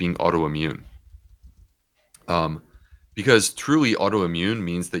them as being autoimmune. Because truly autoimmune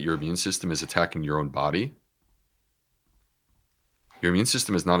means that your immune system is attacking your own body. Your immune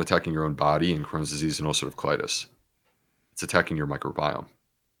system is not attacking your own body in Crohn's disease and ulcerative colitis. It's attacking your microbiome.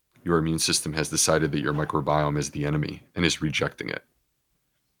 Your immune system has decided that your microbiome is the enemy and is rejecting it.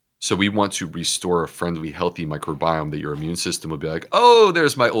 So we want to restore a friendly, healthy microbiome that your immune system will be like, oh,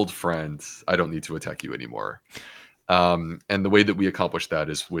 there's my old friend. I don't need to attack you anymore. And the way that we accomplish that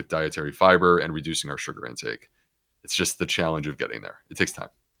is with dietary fiber and reducing our sugar intake. It's just the challenge of getting there. It takes time.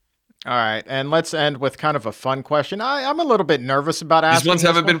 All right, and let's end with kind of a fun question. I'm a little bit nervous about asking. These ones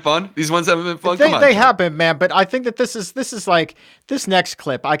haven't been fun. These ones haven't been fun. They have been, man. But I think that this is like this next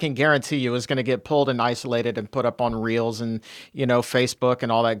clip. I can guarantee you is going to get pulled and isolated and put up on Reels and Facebook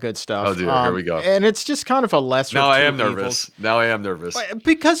and all that good stuff. Oh dear, here we go. And it's just kind of a lesser. Now I am nervous. Now I am nervous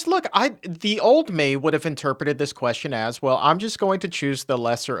because look, the old me would have interpreted this question as, well, I'm just going to choose the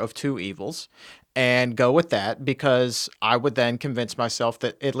lesser of two evils and go with that, because I would then convince myself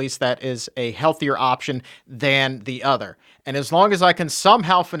that at least that is a healthier option than the other. And as long as I can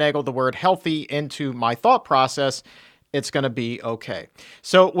somehow finagle the word healthy into my thought process, it's going to be okay.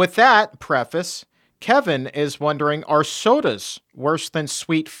 So with that preface, Kevin is wondering, are sodas worse than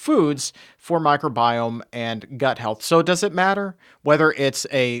sweet foods for microbiome and gut health? So does it matter whether it's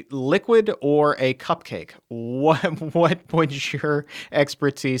a liquid or a cupcake? What would your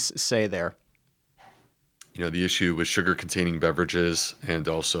expertise say there? The issue with sugar-containing beverages and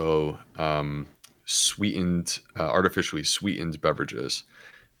also artificially sweetened beverages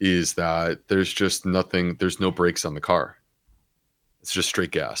is that there's just nothing, there's no brakes on the car. It's just straight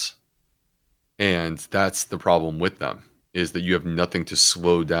gas. And that's the problem with them, is that you have nothing to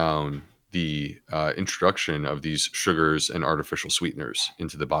slow down the introduction of these sugars and artificial sweeteners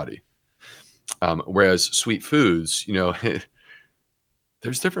into the body. Whereas sweet foods,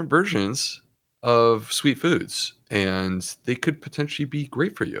 there's different versions of sweet foods, and they could potentially be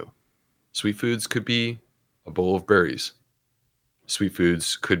great for you. Sweet foods could be a bowl of berries. Sweet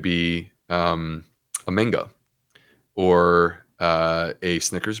foods could be a mango or a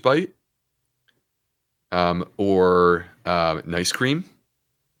Snickers bite, or an ice cream,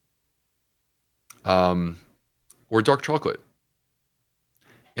 or dark chocolate.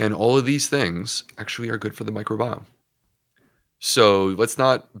 And all of these things actually are good for the microbiome. So let's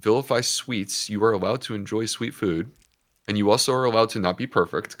not vilify sweets. You are allowed to enjoy sweet food, and you also are allowed to not be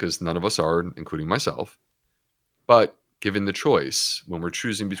perfect, because none of us are, including myself. But given the choice, when we're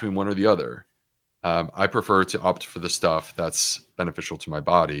choosing between one or the other, I prefer to opt for the stuff that's beneficial to my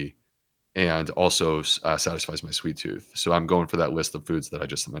body and also satisfies my sweet tooth. So I'm going for that list of foods that I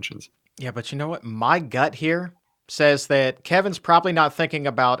just mentioned. Yeah, but you know what? My gut here says that Kevin's probably not thinking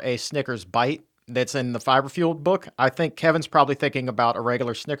about a Snickers bite that's in the fiber fueled book. I think Kevin's probably thinking about a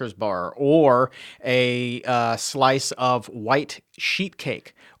regular Snickers bar or a slice of white sheet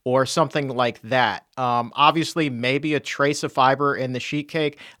cake or something like that. Obviously, maybe a trace of fiber in the sheet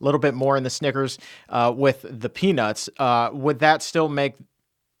cake, a little bit more in the Snickers with the peanuts. Would that still make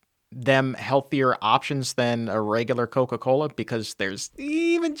them healthier options than a regular Coca-Cola, because there's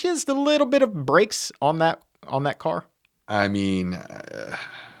even just a little bit of brakes on that car? I mean,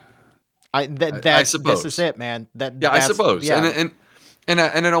 I suppose this is it, man. I suppose. Yeah. And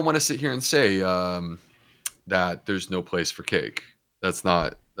I don't want to sit here and say that there's no place for cake. That's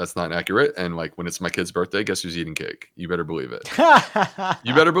not accurate. And like, when it's my kid's birthday, guess who's eating cake? You better believe it.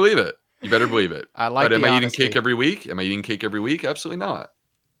 You better believe it. You better believe it. I like. But am I eating cake every week? Am I eating cake every week? Absolutely not.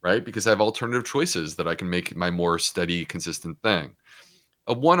 Right? Because I have alternative choices that I can make my more steady, consistent thing.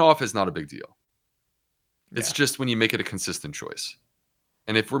 A one-off is not a big deal. It's just when you make it a consistent choice.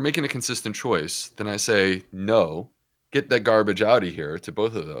 And if we're making a consistent choice, then I say, no, get that garbage out of here to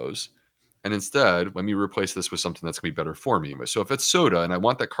both of those. And instead, let me replace this with something that's going to be better for me. So if it's soda and I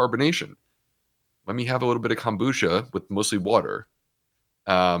want that carbonation, let me have a little bit of kombucha with mostly water.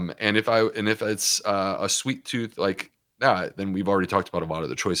 And if it's a sweet tooth like that, then we've already talked about a lot of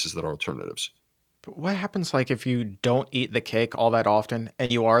the choices that are alternatives. But what happens like if you don't eat the cake all that often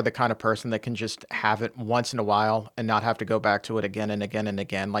and you are the kind of person that can just have it once in a while and not have to go back to it again and again and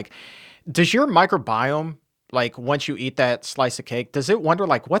again? Like, does your microbiome, like once you eat that slice of cake, does it wonder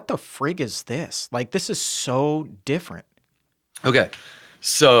like, what the frig is this? Like, this is so different. Okay.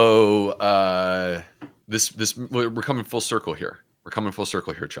 So this we're coming full circle here. We're coming full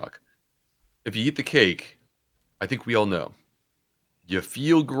circle here, Chuck. If you eat the cake, I think we all know, you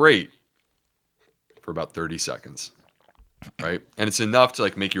feel great for about 30 seconds, right? And it's enough to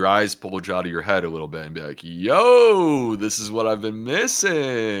like make your eyes bulge out of your head a little bit and be like, yo, this is what I've been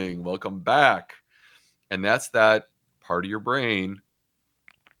missing. Welcome back. And that's that part of your brain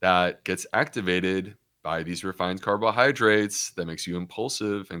that gets activated by these refined carbohydrates that makes you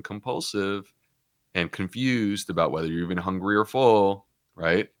impulsive and compulsive and confused about whether you're even hungry or full,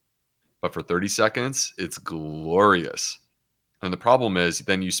 right? But for 30 seconds, it's glorious. And the problem is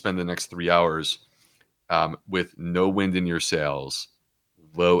then you spend the next 3 hours with no wind in your sails,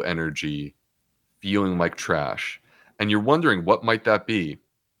 low energy, feeling like trash. And you're wondering, what might that be?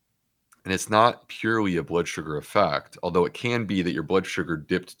 And it's not purely a blood sugar effect, although it can be that your blood sugar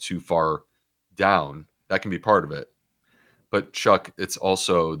dipped too far down. That can be part of it. But Chuck, it's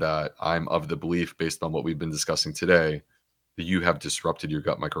also that I'm of the belief, based on what we've been discussing today, that you have disrupted your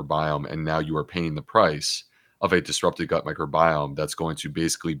gut microbiome, and now you are paying the price of a disrupted gut microbiome that's going to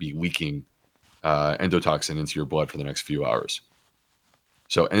basically be leaking endotoxin into your blood for the next few hours.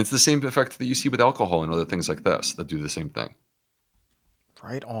 So, and it's the same effect that you see with alcohol and other things like this that do the same thing.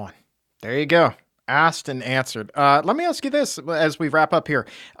 Right on. There you go. Asked and answered. Let me ask you this as we wrap up here.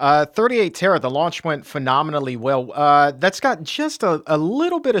 38 Terra, the launch went phenomenally well. That's got just a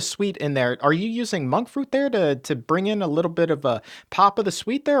little bit of sweet in there. Are you using monk fruit there to bring in a little bit of a pop of the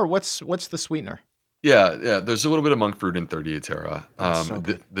sweet there? Or what's the sweetener? Yeah. There's a little bit of monk fruit in 38 Terra, So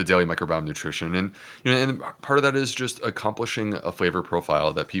the daily microbiome nutrition, and and part of that is just accomplishing a flavor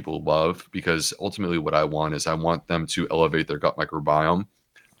profile that people love. Because ultimately, what I want them to elevate their gut microbiome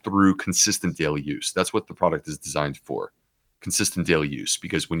through consistent daily use. That's what the product is designed for. Consistent daily use.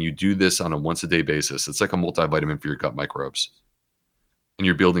 Because when you do this on a once a day basis, it's like a multivitamin for your gut microbes. And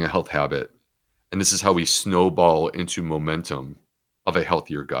you're building a health habit. And this is how we snowball into momentum of a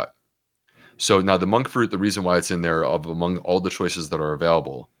healthier gut. So now the monk fruit, the reason why it's in there among all the choices that are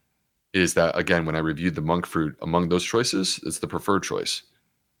available is that, again, when I reviewed the monk fruit among those choices, it's the preferred choice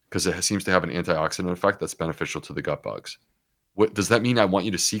because it seems to have an antioxidant effect that's beneficial to the gut bugs. What does that mean? I want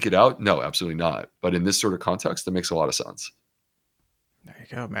you to seek it out? No, absolutely not. But in this sort of context, it makes a lot of sense. There you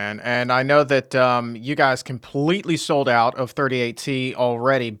go, man. And I know that you guys completely sold out of 38T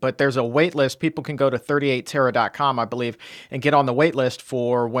already, but there's a wait list. People can go to 38terra.com, I believe, and get on the wait list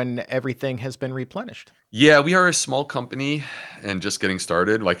for when everything has been replenished. Yeah, we are a small company and just getting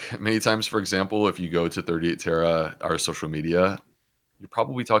started. Like many times, for example, if you go to 38 Terra, our social media, you're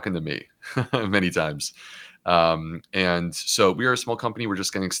probably talking to me many times. And so we are a small company. We're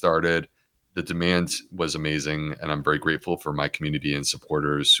just getting started. The demand was amazing, and I'm very grateful for my community and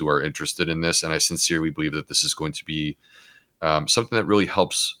supporters who are interested in this. And I sincerely believe that this is going to be something that really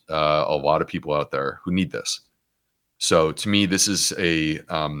helps a lot of people out there who need this. So to me, this is a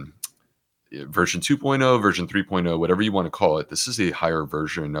version 2.0, version 3.0, whatever you want to call it. This is a higher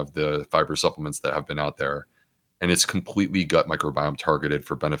version of the fiber supplements that have been out there. And it's completely gut microbiome targeted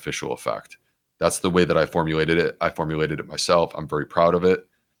for beneficial effect. That's the way that I formulated it. I formulated it myself. I'm very proud of it.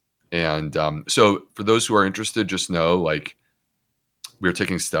 And so for those who are interested, just know, like, we're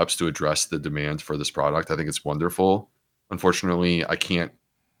taking steps to address the demand for this product. I think it's wonderful. Unfortunately, I can't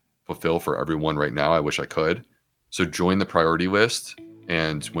fulfill for everyone right now. I wish I could. So join the priority list.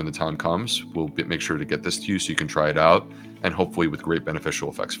 And when the time comes, we'll make sure to get this to you so you can try it out, and hopefully with great beneficial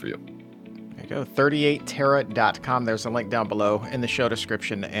effects for you. There you go, 38terra.com. There's a link down below in the show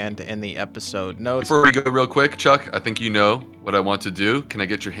description and in the episode notes. Before we go real quick, Chuck, I think you know what I want to do. Can I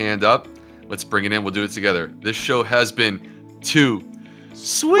get your hand up? Let's bring it in. We'll do it together. This show has been too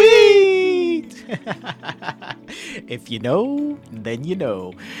sweet. If you know, then you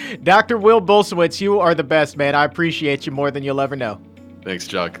know. Dr. Will Bulsiewicz, you are the best, man. I appreciate you more than you'll ever know. Thanks,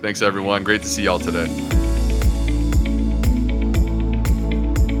 Chuck. Thanks, everyone. Great to see y'all today.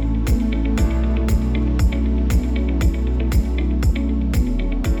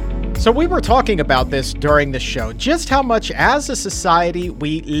 So we were talking about this during the show, just how much as a society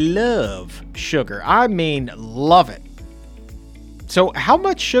we love sugar. I mean, love it. So how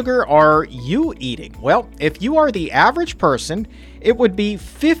much sugar are you eating? Well, if you are the average person, it would be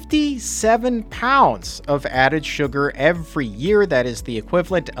 57 pounds of added sugar every year. That is the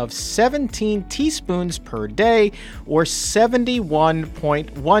equivalent of 17 teaspoons per day, or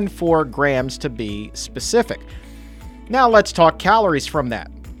 71.14 grams to be specific. Now let's talk calories from that.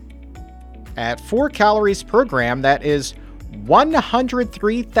 At 4 calories per gram, that is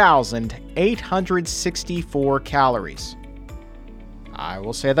 103,864 calories. I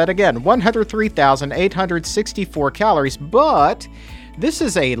will say that again, 103,864 calories, but This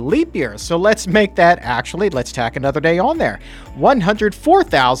is a leap year, so let's tack another day on there.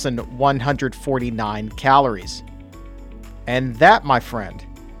 104,149 calories. And that, my friend,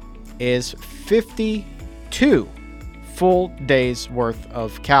 is 52 full days worth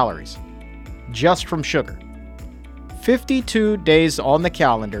of calories just from sugar. 52 days on the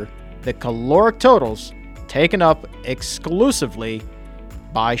calendar, the caloric totals taken up exclusively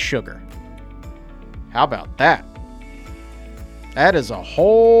by sugar. How about that? That is a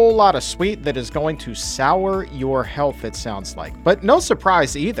whole lot of sweet that is going to sour your health, it sounds like. But no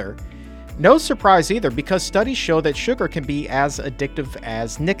surprise either. No surprise either, because studies show that sugar can be as addictive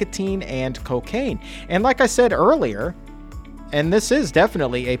as nicotine and cocaine. And like I said earlier, and this is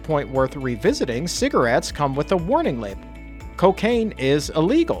definitely a point worth revisiting, cigarettes come with a warning label. Cocaine is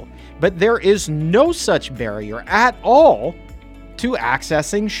illegal, but there is no such barrier at all to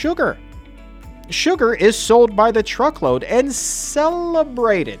accessing sugar. Sugar is sold by the truckload and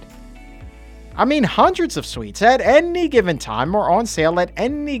celebrated. I mean, hundreds of sweets at any given time are on sale at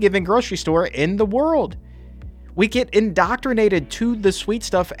any given grocery store in the world. We get indoctrinated to the sweet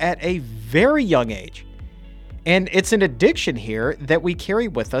stuff at a very young age. And it's an addiction here that we carry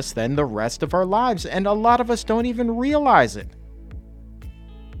with us then the rest of our lives, and a lot of us don't even realize it.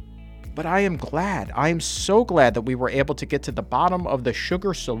 But I am so glad that we were able to get to the bottom of the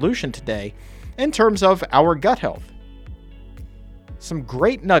sugar solution today in terms of our gut health. Some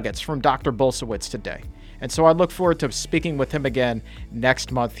great nuggets from Dr. Bulsiewicz today. And so I look forward to speaking with him again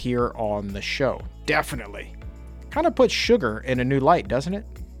next month here on the show. Definitely. Kind of puts sugar in a new light, doesn't it?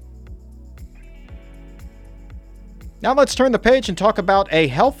 Now let's turn the page and talk about a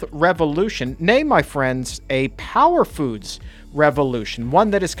health revolution. Nay, my friends, a power foods revolution, one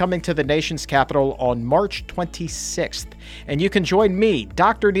that is coming to the nation's capital on March 26th. And you can join me,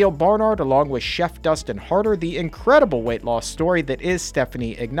 Dr. Neil Barnard, along with Chef Dustin Harder, the incredible weight loss story that is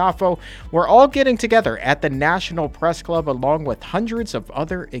Stephanie Ignafo. We're all getting together at the National Press Club along with hundreds of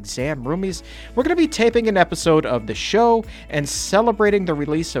other exam roomies. We're going to be taping an episode of the show and celebrating the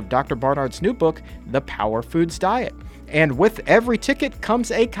release of Dr. Barnard's new book, The Power Foods Diet. And with every ticket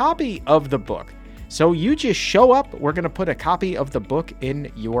comes a copy of the book. So you just show up, we're going to put a copy of the book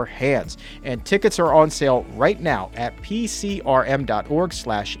in your hands. And tickets are on sale right now at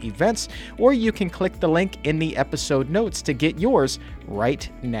pcrm.org/events, or you can click the link in the episode notes to get yours right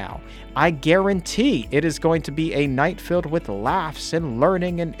now. I guarantee it is going to be a night filled with laughs and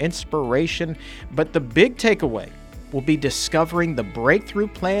learning and inspiration, but the big takeaway will be discovering the breakthrough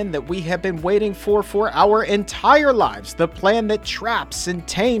plan that we have been waiting for our entire lives. The plan that traps and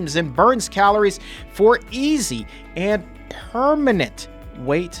tames and burns calories for easy and permanent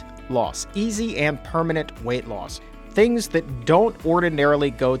weight loss. Easy and permanent weight loss. Things that don't ordinarily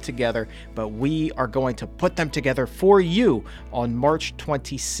go together, but we are going to put them together for you on March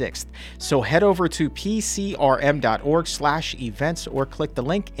 26th. So head over to pcrm.org/events or click the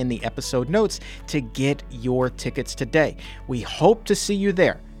link in the episode notes to get your tickets today. We hope to see you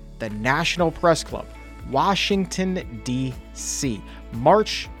there. The National Press Club, Washington, D.C.,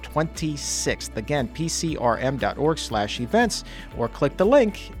 March 26th. Again, pcrm.org/events or click the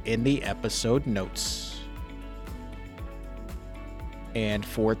link in the episode notes. And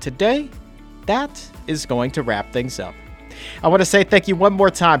for today, that is going to wrap things up. I want to say thank you one more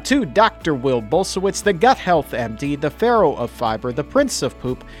time to Dr. Will Bulsiewicz, the Gut Health MD, the Pharaoh of Fiber, the Prince of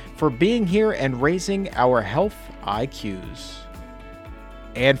Poop, for being here and raising our health IQs.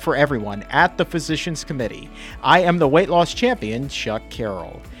 And for everyone at the Physicians Committee, I am the weight loss champion, Chuck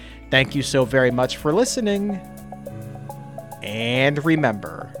Carroll. Thank you so very much for listening. And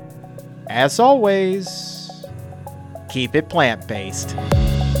remember, as always, keep it plant-based.